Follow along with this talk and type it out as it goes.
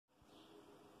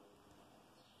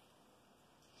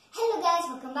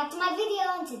welcome back to my video,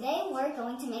 and today we're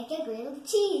going to make a grilled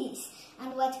cheese.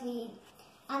 And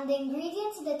the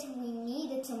ingredients that we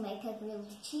need to make a grilled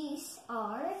cheese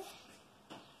are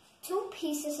 2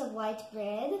 pieces of white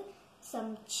bread,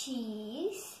 some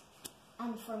cheese,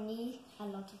 and for me a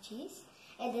lot of cheese,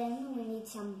 and then we need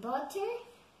some butter,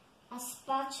 a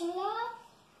spatula,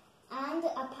 and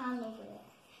a pan over there.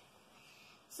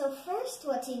 So first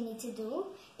what you need to do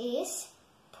is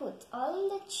put all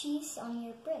the cheese on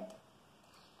your bread.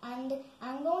 And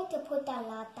I'm going to put a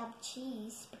lot of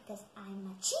cheese because I'm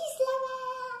a cheese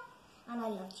lover. And I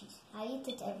love cheese. I eat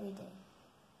it every day.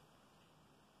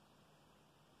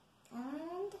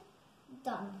 And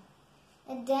done.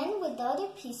 And then with the other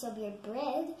piece of your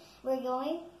bread, we're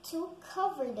going to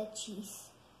cover the cheese.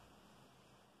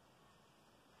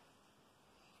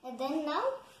 And then now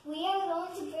we are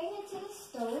going to bring it to the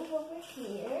stove over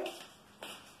here,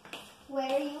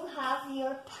 where you have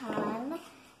your pan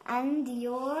and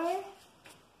your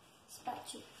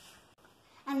spatula.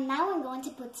 And now I'm going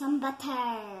to put some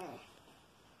butter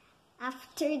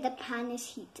after the pan is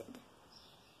heated.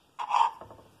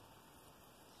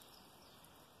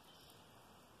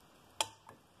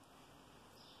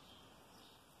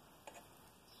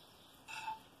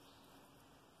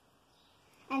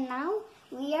 And now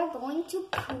we are going to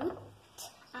put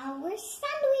our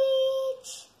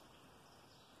sandwich.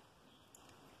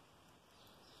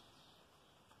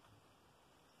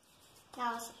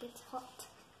 That was a bit hot.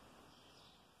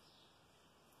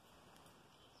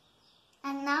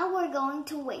 And now we're going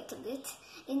to wait a bit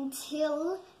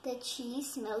until the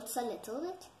cheese melts a little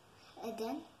bit. And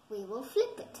then we will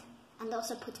flip it. And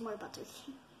also put more butter.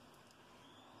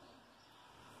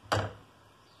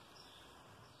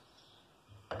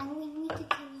 And we need to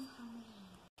tell you how many.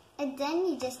 And then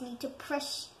you just need to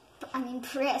press a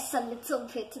little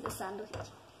bit to the sandwich.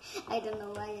 I don't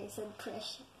know why I said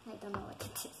press. I don't know what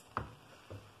it is.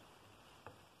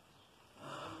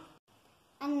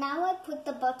 And now I put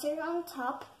the butter on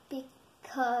top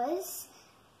because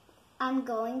I'm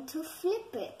going to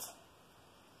flip it.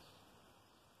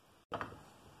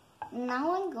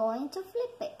 Now I'm going to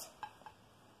flip it.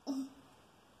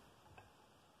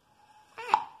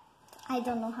 I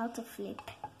don't know how to flip.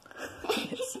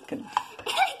 Yes, you can.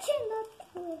 I cannot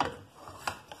flip.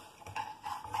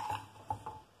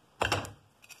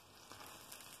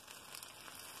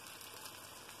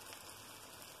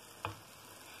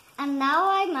 And now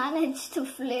I managed to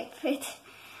flip it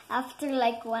after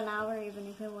like 1 hour, even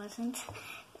if it wasn't.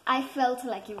 I felt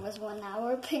like it was 1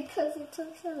 hour because it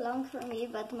took so long for me,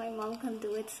 but my mom can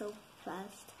do it so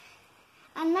fast.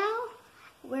 And now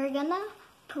we're gonna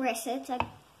press it a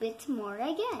bit more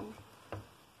again.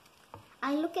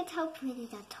 And look at how pretty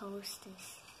that toast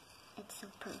is. It's so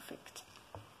perfect.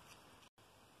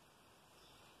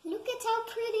 Look at how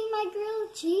pretty my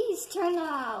grilled cheese turned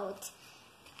out.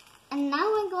 And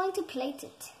now I'm going to plate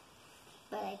it.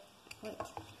 But wait.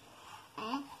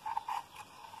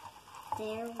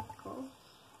 There we go.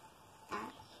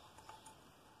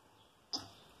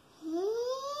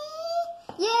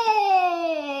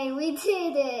 Yay! We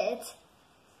did it!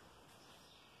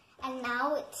 And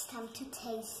now it's time to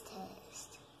taste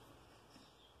test.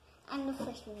 And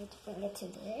first we need to bring it to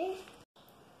there.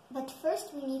 But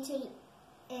first we need to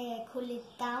cool it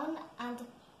down and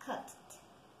cut it.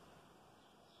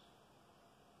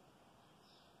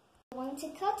 I'm going to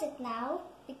cut it now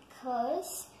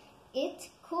because it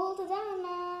cooled down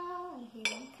now. And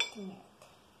here I'm cutting it.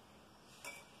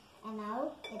 And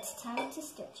now it's time to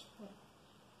stretch it.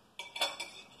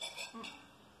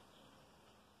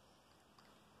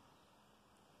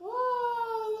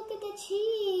 Whoa, look at the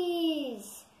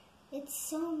cheese. It's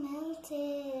so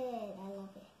melted. I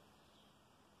love it.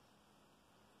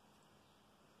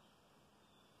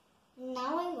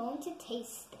 Now I'm going to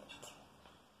taste it.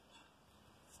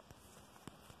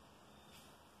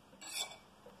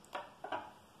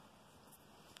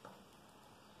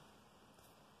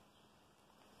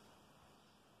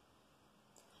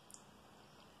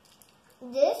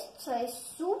 This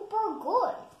tastes super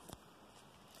good.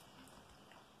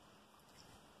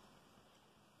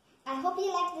 I hope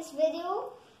you liked this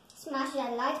video. Smash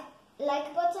that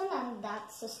like button and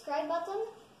that subscribe button.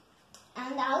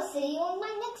 And I'll see you in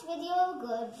my next video.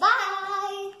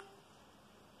 Goodbye.